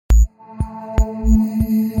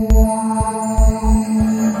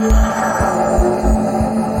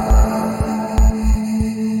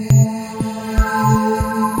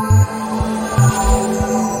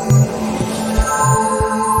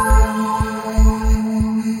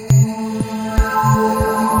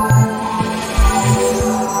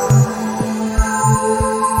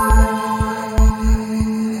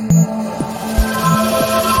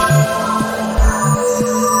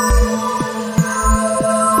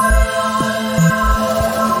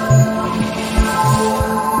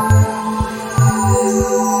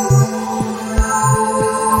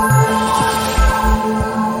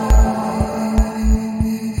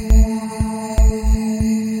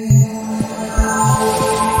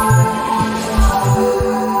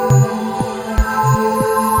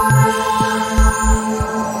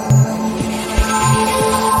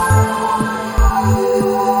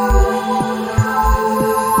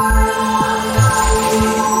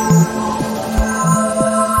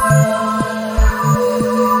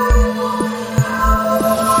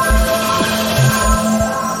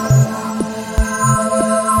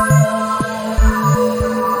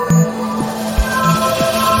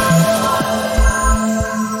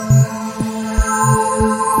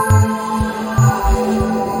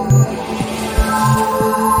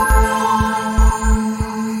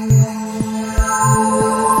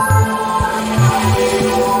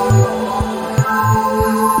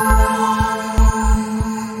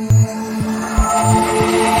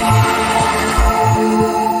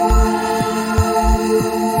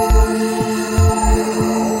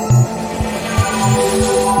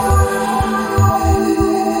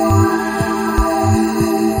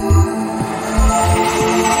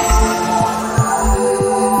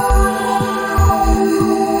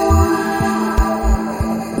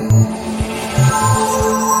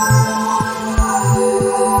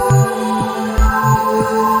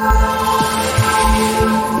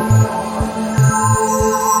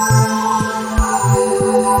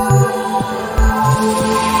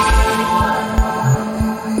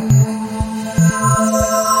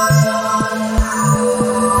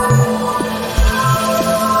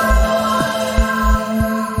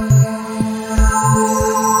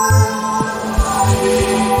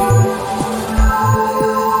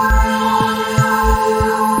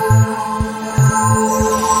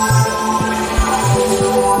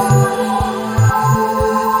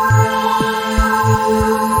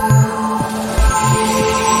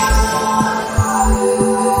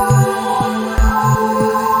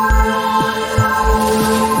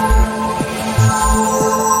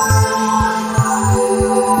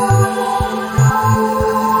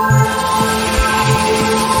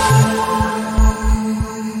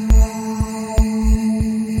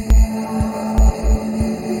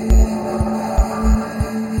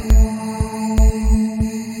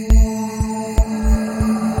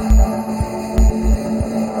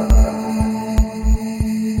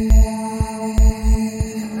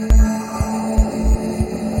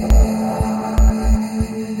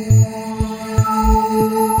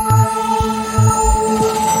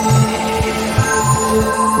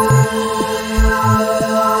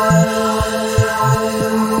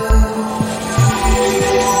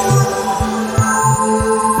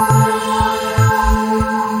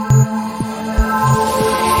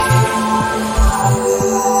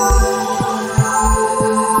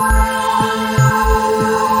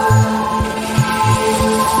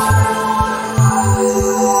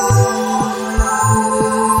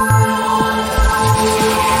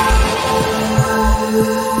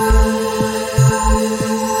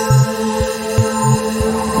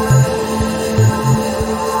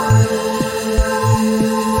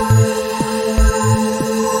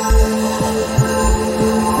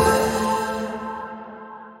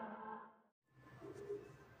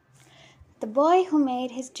The boy who made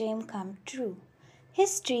his dream come true.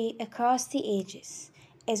 History across the ages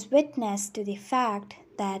is witness to the fact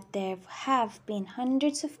that there have been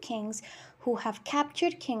hundreds of kings who have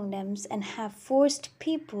captured kingdoms and have forced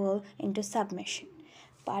people into submission.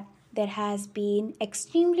 But there has been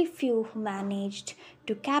extremely few who managed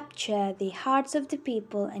to capture the hearts of the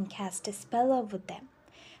people and cast a spell over them.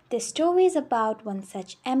 This story is about one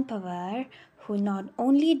such emperor who not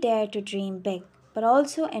only dared to dream big but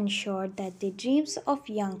also ensured that the dreams of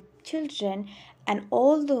young children and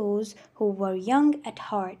all those who were young at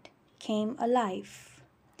heart came alive.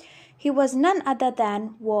 He was none other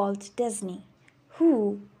than Walt Disney,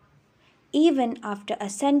 who, even after a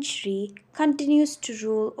century, continues to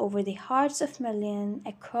rule over the hearts of millions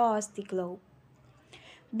across the globe.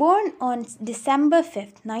 Born on December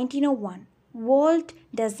 5th, 1901, Walt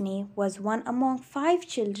Disney was one among five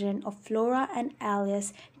children of Flora and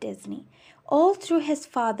Alice Disney. All through his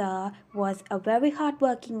father was a very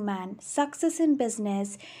hardworking man, success in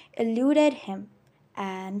business eluded him,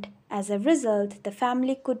 and as a result, the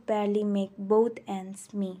family could barely make both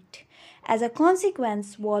ends meet. As a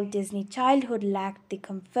consequence, Walt Disney's childhood lacked the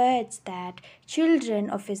comforts that children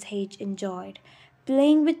of his age enjoyed.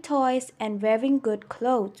 Playing with toys and wearing good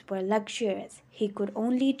clothes were luxuries he could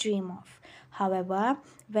only dream of. However,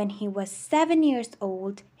 when he was 7 years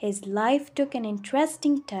old, his life took an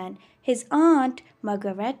interesting turn. His aunt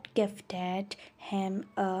Margaret gifted him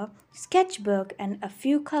a sketchbook and a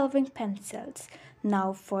few coloring pencils.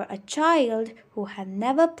 Now, for a child who had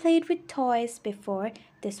never played with toys before,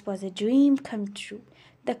 this was a dream come true.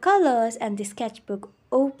 The colors and the sketchbook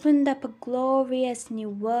opened up a glorious new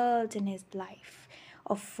world in his life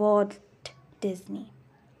of Walt Disney.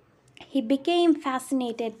 He became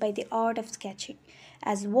fascinated by the art of sketching.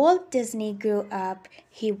 As Walt Disney grew up,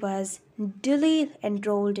 he was duly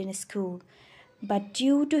enrolled in a school, but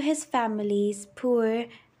due to his family's poor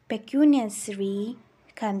pecuniary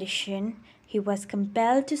condition, he was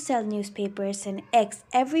compelled to sell newspapers and eggs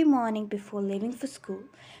every morning before leaving for school.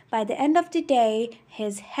 By the end of the day,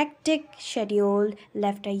 his hectic schedule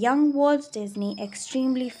left a young Walt Disney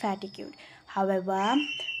extremely fatigued. However,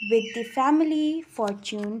 with the family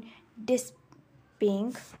fortune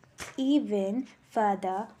dipping even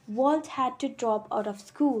further, Walt had to drop out of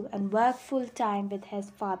school and work full time with his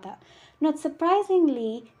father. Not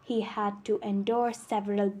surprisingly, he had to endure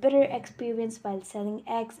several bitter experiences while selling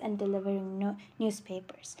eggs and delivering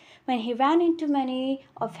newspapers. When he ran into many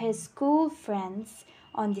of his school friends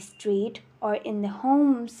on the street or in the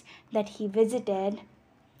homes that he visited,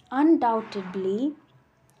 undoubtedly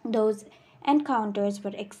those encounters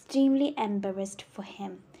were extremely embarrassed for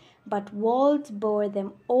him, but Walt bore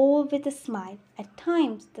them all with a smile. At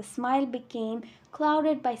times, the smile became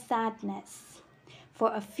clouded by sadness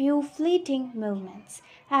for a few fleeting moments,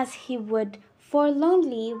 as he would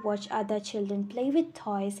forlornly watch other children play with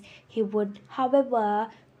toys. He would, however,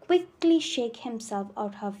 quickly shake himself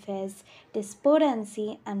out of his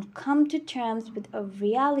despondency and come to terms with a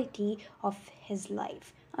reality of his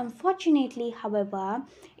life. Unfortunately, however,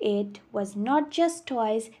 it was not just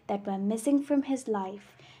toys that were missing from his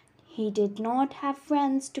life. He did not have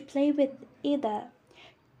friends to play with either.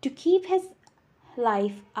 To keep his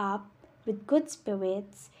life up with good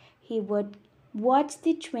spirits, he would watch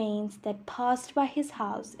the trains that passed by his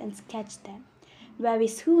house and sketch them. Very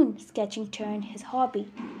soon, sketching turned his hobby,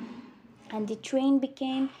 and the train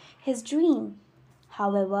became his dream.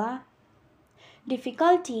 However,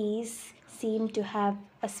 difficulties seemed to have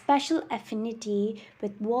a special affinity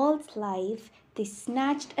with Walt's life. They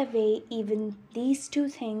snatched away even these two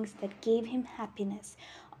things that gave him happiness.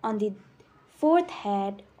 On the fourth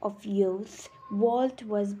head of youth, Walt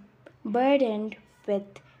was burdened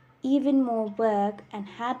with even more work and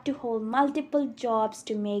had to hold multiple jobs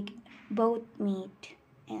to make both meet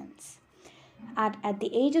ends. At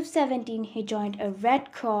the age of 17, he joined a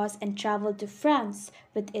Red Cross and traveled to France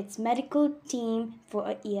with its medical team for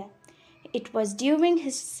a year. It was during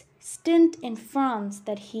his stint in France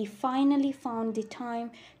that he finally found the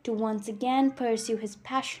time to once again pursue his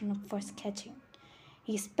passion for sketching.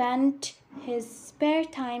 He spent his spare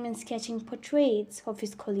time in sketching portraits of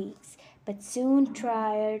his colleagues, but soon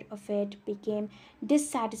tired of it, became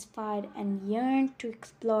dissatisfied, and yearned to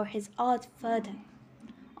explore his art further.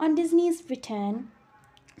 On Disney's return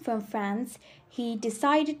from France, he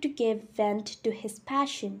decided to give vent to his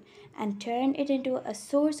passion and turn it into a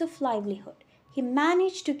source of livelihood. He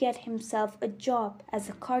managed to get himself a job as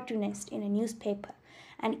a cartoonist in a newspaper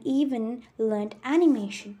and even learned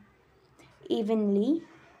animation. Evenly,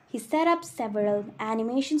 he set up several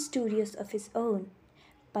animation studios of his own,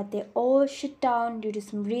 but they all shut down due to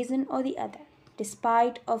some reason or the other.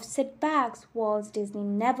 Despite of setbacks, Walt Disney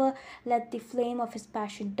never let the flame of his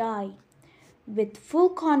passion die. With full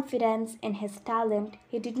confidence in his talent,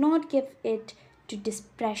 he did not give it to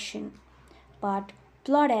depression, but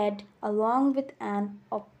plodded along with an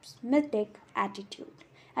optimistic attitude.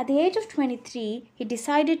 At the age of 23, he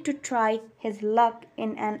decided to try his luck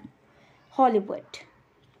in an Hollywood.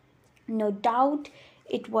 No doubt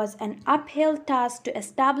it was an uphill task to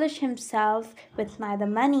establish himself with neither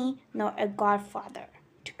money nor a godfather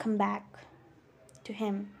to come back to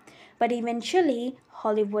him. But eventually,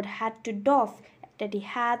 Hollywood had to doff dirty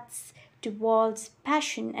hats to Walt's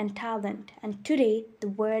passion and talent, and today the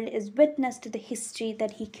world is witness to the history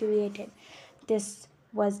that he created. This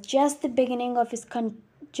was just the beginning of his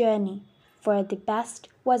journey, for the best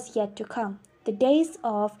was yet to come. The days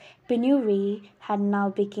of penury had now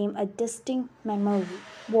become a distinct memory.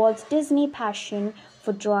 Walt Disney's passion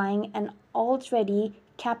for drawing and already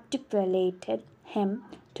captivated him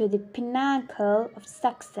to the pinnacle of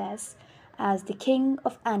success as the king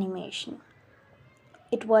of animation.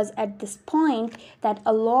 It was at this point that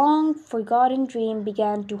a long forgotten dream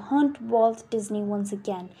began to haunt Walt Disney once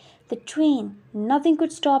again. The train. Nothing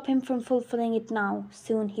could stop him from fulfilling it now.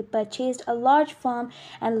 Soon he purchased a large farm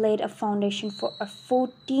and laid a foundation for a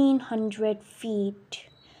 1,400 feet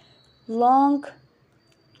long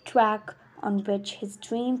track on which his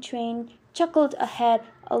dream train chuckled ahead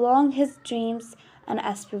along his dreams and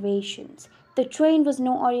aspirations. The train was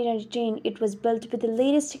no ordinary train. It was built with the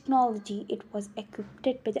latest technology. It was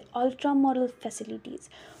equipped with the ultra model facilities.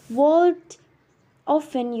 Walt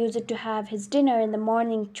often used it to have his dinner in the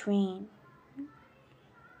morning train.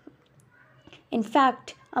 In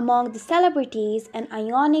fact, among the celebrities and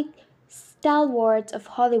iconic stalwarts of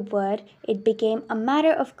Hollywood, it became a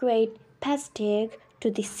matter of great prestige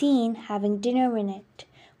to be seen having dinner in it.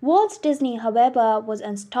 Walt Disney, however, was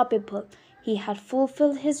unstoppable. He had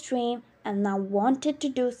fulfilled his dream and now wanted to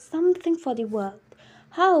do something for the world.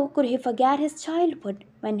 How could he forget his childhood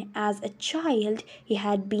when, as a child, he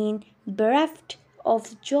had been bereft of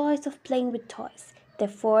the joys of playing with toys?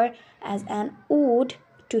 Therefore, as an ode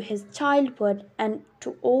to his childhood and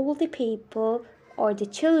to all the people or the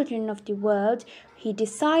children of the world, he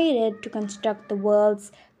decided to construct the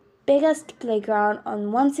world's biggest playground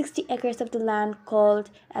on 160 acres of the land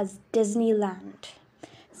called as Disneyland.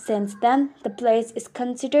 Since then, the place is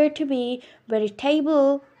considered to be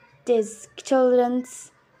veritable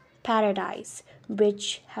children's paradise,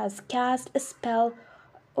 which has cast a spell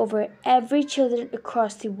over every children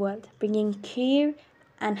across the world, bringing cheer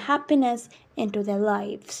and happiness into their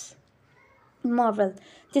lives. Moral: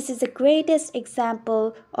 this is the greatest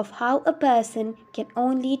example of how a person can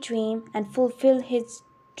only dream and fulfill his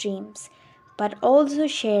dreams, but also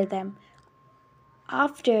share them.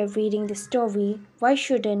 After reading the story, why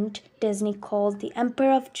shouldn't Disney call the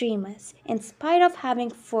Emperor of Dreamers? In spite of having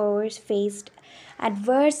faced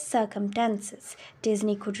adverse circumstances,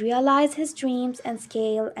 Disney could realize his dreams and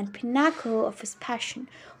scale and pinnacle of his passion.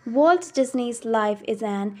 Walt Disney's life is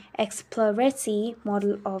an exemplary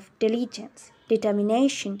model of diligence,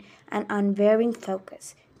 determination, and unwavering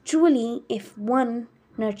focus. Truly, if one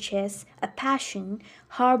nurtures a passion,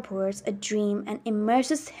 harbors a dream, and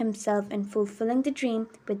immerses himself in fulfilling the dream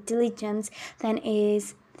with diligence, then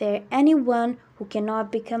is there anyone who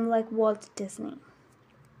cannot become like Walt Disney?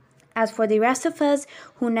 As for the rest of us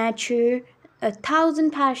who nurture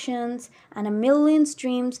 1,000 passions and 1,000,000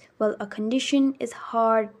 dreams, well, a condition is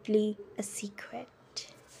hardly a secret.